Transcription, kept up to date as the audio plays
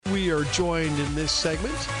We are joined in this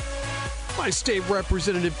segment by State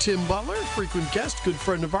Representative Tim Butler, frequent guest, good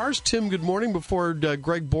friend of ours. Tim, good morning. Before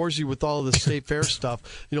Greg bores you with all of the state fair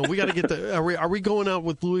stuff, we got to get the. Are we going out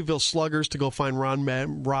with Louisville Sluggers to go find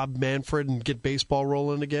Rob Manfred and get baseball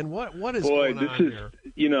rolling again? What is going on here?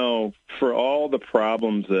 For all the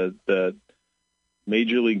problems that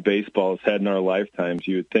Major League Baseball has had in our lifetimes,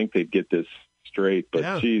 you would think they'd get this straight,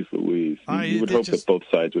 but geez Louise, you would hope that both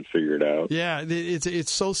sides would figure it out. Yeah,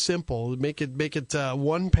 it's so simple. Make it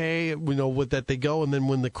one pay, that they go, and then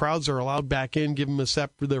when the crowds are allowed back in, give them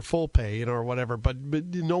their full pay, or whatever. But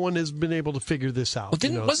no one has been able to figure this out.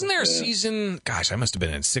 Well, wasn't there a season? Gosh, I must have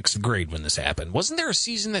been in 6th grade when this happened. Wasn't there a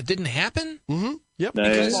season that didn't happen? Mm-hmm. Yep.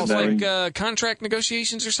 Because of contract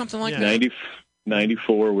negotiations or something like that.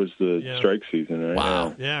 94 was the strike season, right?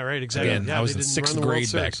 Wow. Yeah, right, exactly. Again, I was in 6th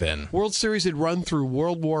grade back then. World Series had run through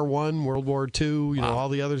World War I, World War II, all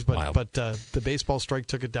the others, but the baseball strike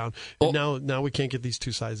took it down. And now we can't get these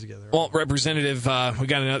two sides together. Well, Representative, we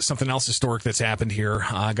got something else historic that's happened here.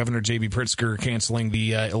 Governor J.B. Pritzker canceling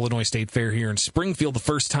the Illinois State Fair here in Springfield, the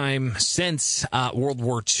first time since World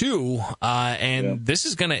War II, this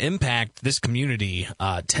is going to impact this community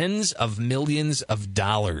tens of millions of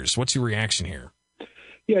dollars. What's your reaction here?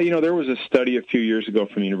 Yeah, there was a study a few years ago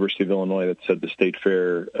from the University of Illinois that said the State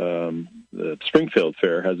Fair, the Springfield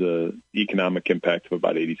Fair, has an economic impact of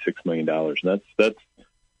about $86 million. And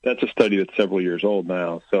that's a study that's several years old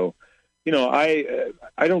now. So, I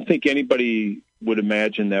don't think anybody would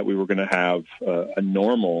imagine that we were going to have a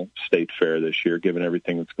normal State Fair this year, given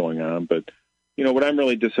everything that's going on. But, what I'm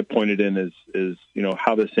really disappointed in is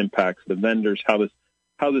how this impacts the vendors, how this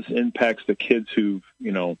impacts the kids who,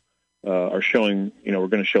 are showing, we're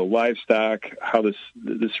going to show livestock, how this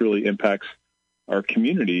really impacts our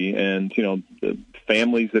community and, the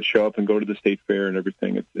families that show up and go to the state fair and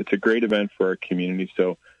everything. It's a great event for our community.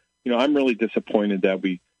 So, I'm really disappointed that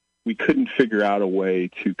we couldn't figure out a way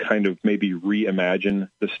to kind of maybe reimagine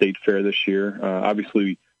the state fair this year.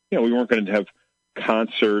 Obviously, we weren't going to have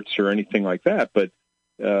concerts or anything like that, but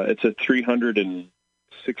it's a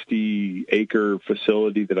 360-acre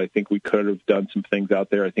facility that I think we could have done some things out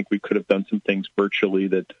there. I think we could have done some things virtually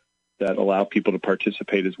that allow people to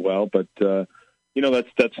participate as well. But,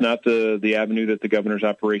 that's not the avenue that the governor's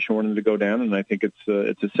operation wanted to go down, and I think it's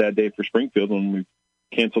a sad day for Springfield when we've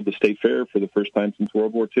canceled the state fair for the first time since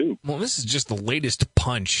World War II. Well, this is just the latest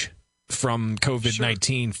punch from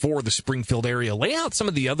COVID-19 for the Springfield area. Lay out some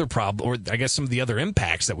of the other some of the other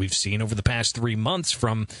impacts that we've seen over the past 3 months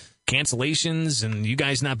from cancellations and you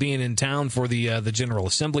guys not being in town for the General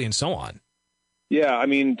Assembly and so on. Yeah, I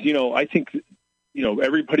think,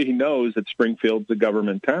 everybody knows that Springfield's a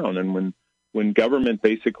government town. And when government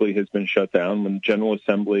basically has been shut down, when the General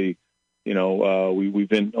Assembly,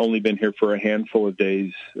 we've only been here for a handful of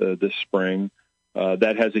days this spring,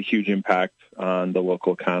 that has a huge impact on the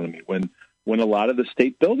local economy. When a lot of the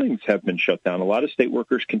state buildings have been shut down, a lot of state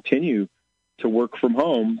workers continue to work from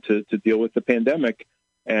home to deal with the pandemic.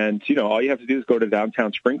 And, all you have to do is go to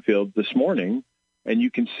downtown Springfield this morning, and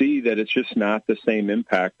you can see that it's just not the same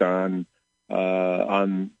impact on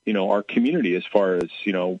our community as far as,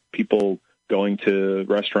 people going to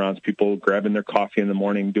restaurants, people grabbing their coffee in the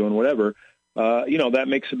morning, doing whatever. That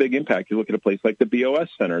makes a big impact. You look at a place like the BOS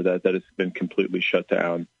Center that has been completely shut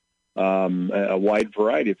down. A wide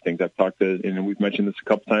variety of things. I've talked to, and we've mentioned this a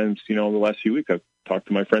couple times, the last few weeks. I've talked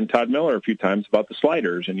to my friend Todd Miller a few times about the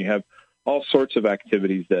sliders, and you have all sorts of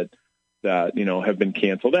activities that have been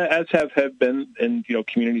canceled, as have been in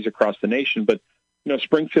communities across the nation. But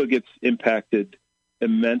Springfield gets impacted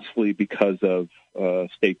immensely because of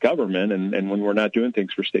state government, and when we're not doing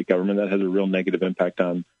things for state government, that has a real negative impact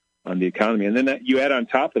on the economy. And then you add on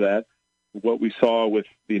top of that what we saw with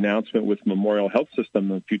the announcement with Memorial Health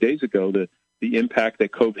System a few days ago, the impact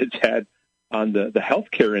that COVID's had on the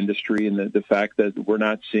healthcare industry, and the fact that we're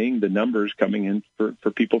not seeing the numbers coming in for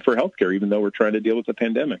people for healthcare, even though we're trying to deal with the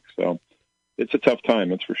pandemic. So it's a tough time,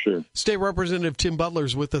 that's for sure. State Representative Tim Butler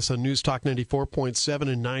is with us on News Talk 94.7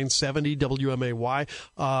 and 970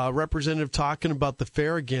 WMAY. Representative, talking about the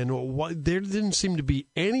fair again, there didn't seem to be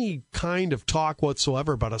any kind of talk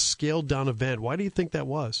whatsoever about a scaled-down event. Why do you think that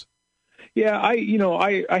was? Yeah,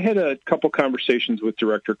 I had a couple conversations with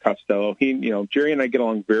Director Costello. Jerry and I get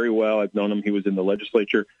along very well. I've known him. He was in the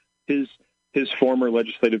legislature. His former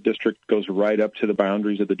legislative district goes right up to the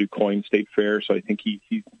boundaries of the DuQuoin State Fair, so I think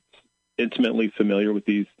he's intimately familiar with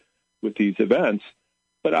these events.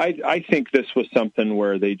 But I think this was something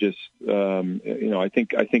where they just, I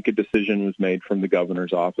think a decision was made from the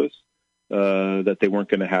governor's office that they weren't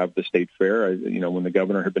going to have the state fair. When the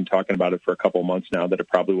governor had been talking about it for a couple of months now that it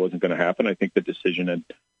probably wasn't going to happen, I think the decision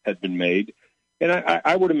had been made. And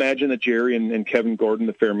I would imagine that Jerry and Kevin Gordon,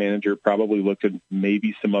 the fair manager, probably looked at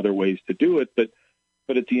maybe some other ways to do it.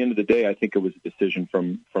 But at the end of the day, I think it was a decision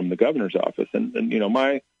from the governor's office. And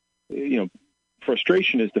my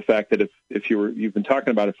frustration is the fact that if you've been talking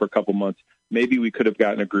about it for a couple months, maybe we could have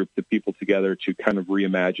gotten a group of people together to kind of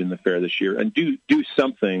reimagine the fair this year and do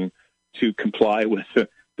something to comply with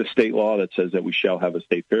the state law that says that we shall have a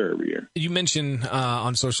state fair every year. You mentioned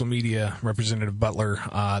on social media, Representative Butler,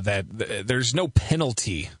 that there's no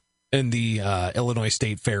penalty in the Illinois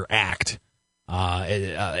State Fair Act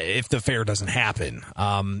if the fair doesn't happen.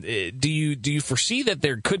 Do you foresee that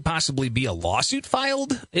there could possibly be a lawsuit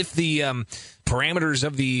filed if the parameters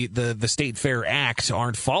of the State Fair Act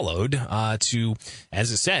aren't followed to,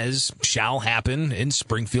 as it says, shall happen in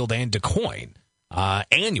Springfield and DuQuoin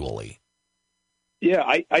annually? Yeah,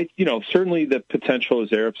 I certainly the potential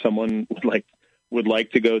is there if someone would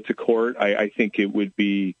like to go to court. I think it would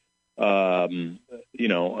be,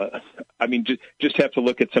 just have to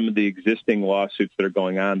look at some of the existing lawsuits that are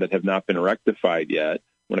going on that have not been rectified yet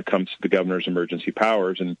when it comes to the governor's emergency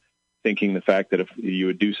powers, and thinking the fact that if you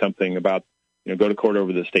would do something about, go to court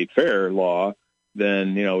over the state fair law,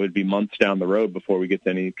 then, it'd be months down the road before we get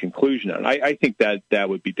to any conclusion on it. I think that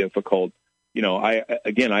would be difficult. I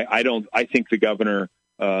think the governor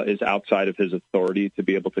is outside of his authority to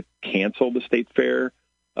be able to cancel the state fair.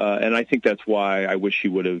 And I think that's why I wish he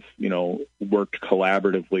would have, worked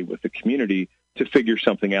collaboratively with the community to figure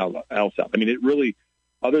something else out. I mean, it really,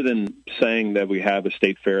 other than saying that we have a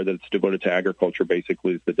state fair that's devoted to agriculture,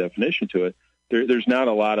 basically is the definition to it, there's not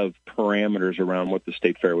a lot of parameters around what the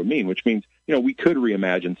state fair would mean, which means, we could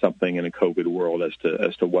reimagine something in a COVID world as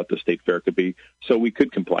to what the state fair could be, so we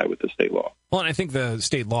could comply with the state law. Well, and I think the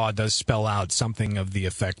state law does spell out something of the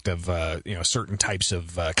effect of, certain types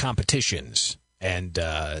of competitions and,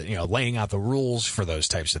 laying out the rules for those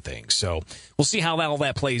types of things. So we'll see how all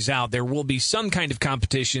that plays out. There will be some kind of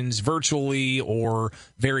competitions virtually or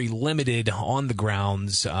very limited on the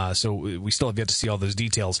grounds. So we still have yet to see all those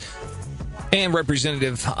details. And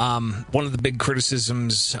Representative, one of the big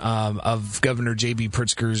criticisms of Governor J.B.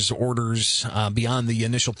 Pritzker's orders beyond the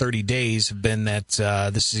initial 30 days have been that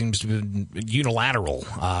this seems to be unilateral.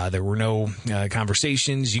 There were no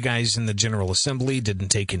conversations. You guys in the General Assembly didn't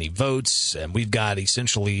take any votes, and we've got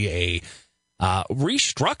essentially a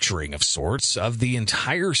restructuring of sorts of the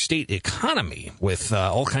entire state economy with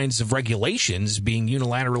all kinds of regulations being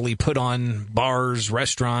unilaterally put on bars,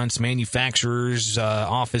 restaurants, manufacturers,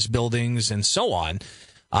 office buildings, and so on.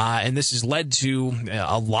 And this has led to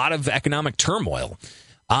a lot of economic turmoil.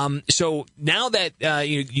 So now that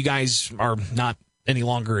you guys are not any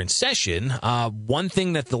longer in session, one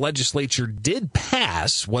thing that the legislature did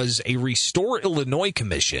pass was a Restore Illinois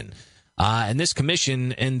Commission. And this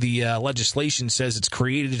commission in the legislation says it's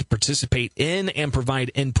created to participate in and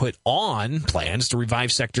provide input on plans to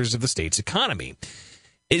revive sectors of the state's economy.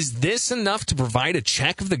 Is this enough to provide a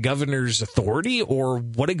check of the governor's authority, or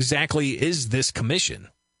what exactly is this commission?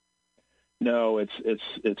 No,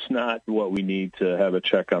 it's not what we need to have a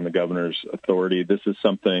check on the governor's authority. This is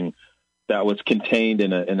something that was contained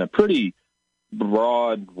in a pretty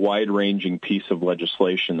broad, wide-ranging piece of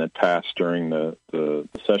legislation that passed during the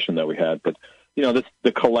session that we had. But, the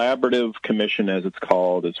collaborative commission, as it's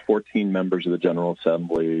called, is 14 members of the General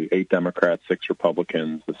Assembly, 8 Democrats, 6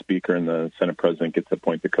 Republicans. The Speaker and the Senate President get to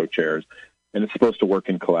appoint the co-chairs. And it's supposed to work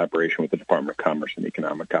in collaboration with the Department of Commerce and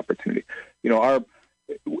Economic Opportunity. I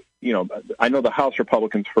know the House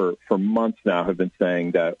Republicans for months now have been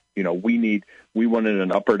saying that, we wanted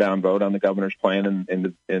an up or down vote on the governor's plan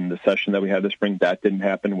in the session that we had this spring. That didn't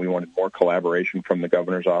happen. We wanted more collaboration from the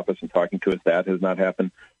governor's office and talking to us. That has not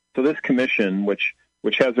happened. So this commission, which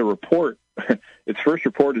has a report, its first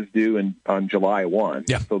report is due on July 1.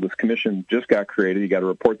 Yeah. So this commission just got created. You got a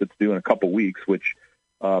report that's due in a couple weeks, which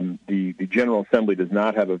the General Assembly does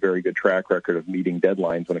not have a very good track record of meeting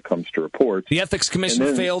deadlines when it comes to reports. The Ethics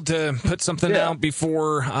Commission failed to put something out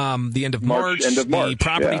before the end of March. The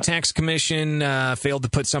Property Tax Commission failed to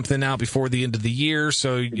put something out before the end of the year.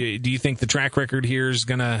 So do you think the track record here is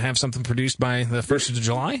going to have something produced by the 1st of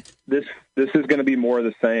July? This is going to be more of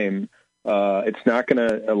the same. It's not going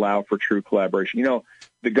to allow for true collaboration.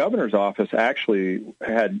 The governor's office actually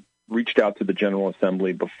had reached out to the General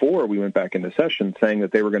Assembly before we went back into session, saying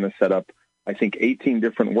that they were going to set up, I think, 18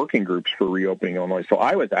 different working groups for reopening Illinois. So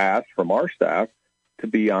I was asked from our staff to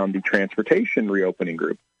be on the transportation reopening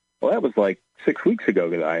group. Well, that was like 6 weeks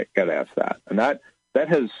ago that I got asked that. And that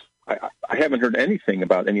has, I haven't heard anything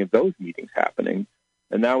about any of those meetings happening.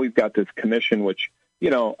 And now we've got this commission, which,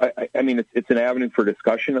 I mean, it's an avenue for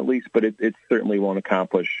discussion at least, but it certainly won't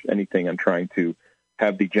accomplish anything on trying to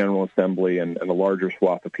have the General Assembly and a larger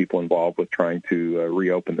swath of people involved with trying to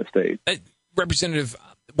reopen the state. Representative,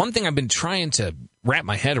 one thing I've been trying to wrap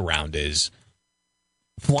my head around is,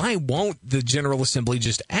 why won't the General Assembly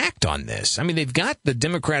just act on this? I mean, they've got the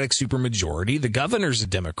Democratic supermajority. The governor's a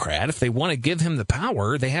Democrat. If they want to give him the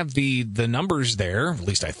power, they have the numbers there. At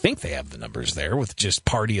least I think they have the numbers there with just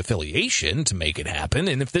party affiliation to make it happen.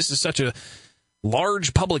 And if this is such a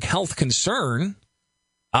large public health concern,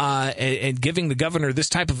 and giving the governor this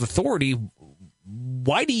type of authority,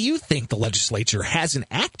 why do you think the legislature hasn't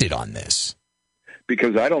acted on this?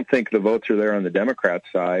 Because I don't think the votes are there on the Democrat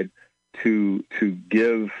side to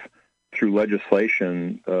give through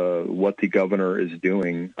legislation what the governor is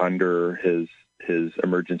doing under his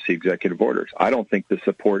emergency executive orders. I don't think the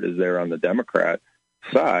support is there on the Democrat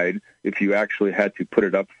side. If you actually had to put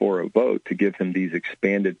it up for a vote to give him these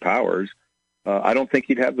expanded powers, I don't think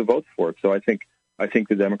he'd have the votes for it. So I think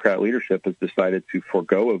the Democrat leadership has decided to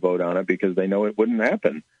forego a vote on it because they know it wouldn't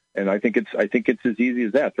happen. And I think it's as easy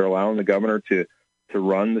as that. They're allowing the governor to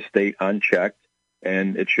run the state unchecked.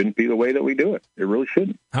 And it shouldn't be the way that we do it. It really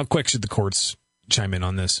shouldn't. How quick should the courts chime in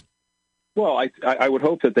on this? Well, I would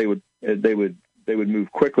hope that they would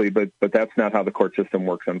move quickly, but that's not how the court system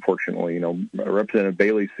works. Unfortunately, Representative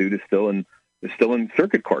Bailey's suit is still in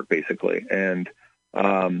circuit court basically, and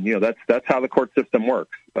that's how the court system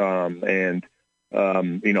works. I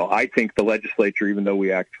think the legislature, even though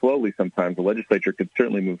we act slowly sometimes, the legislature could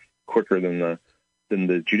certainly move quicker than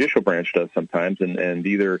the judicial branch does sometimes, and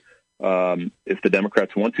either. If the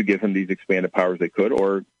Democrats want to give him these expanded powers, they could,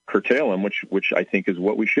 or curtail him, which I think is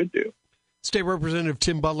what we should do. State Representative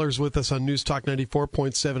Tim Butler is with us on News Talk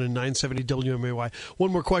 94.7 and 970 WMAY.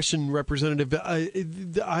 One more question, Representative.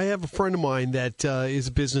 I have a friend of mine that is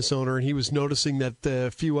a business owner, and he was noticing that a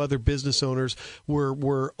few other business owners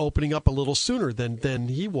were opening up a little sooner than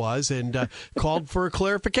he was, and called for a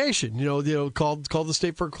clarification. Called the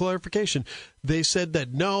state for a clarification. They said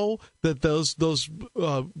that no, that those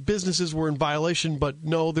businesses were in violation, but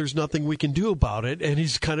no, there's nothing we can do about it. And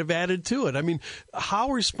he's kind of added to it. I mean, how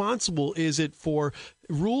responsible is it for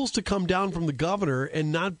rules to come down from the governor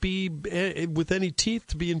and not be with any teeth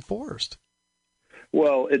to be enforced?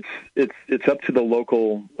 Well, it's up to the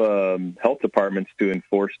local health departments to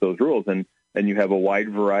enforce those rules, and you have a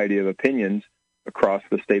wide variety of opinions across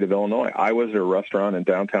the state of Illinois. I was at a restaurant in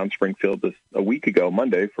downtown Springfield a week ago,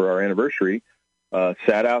 Monday, for our anniversary,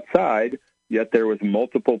 sat outside, yet there was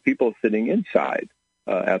multiple people sitting inside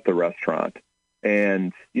at the restaurant.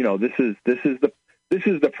 And, this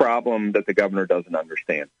is the problem that the governor doesn't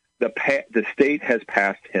understand. The state has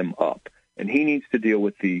passed him up, and he needs to deal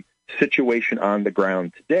with the situation on the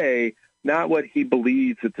ground today, not what he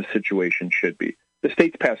believes that the situation should be. The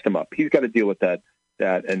state's passed him up. He's got to deal with that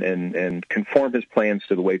and conform his plans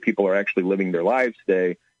to the way people are actually living their lives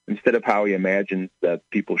today instead of how he imagines that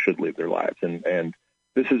people should live their lives. And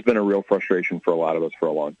this has been a real frustration for a lot of us for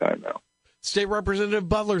a long time now. State Representative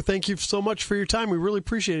Butler, thank you so much for your time. We really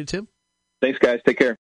appreciate it, Tim. Thanks, guys. Take care.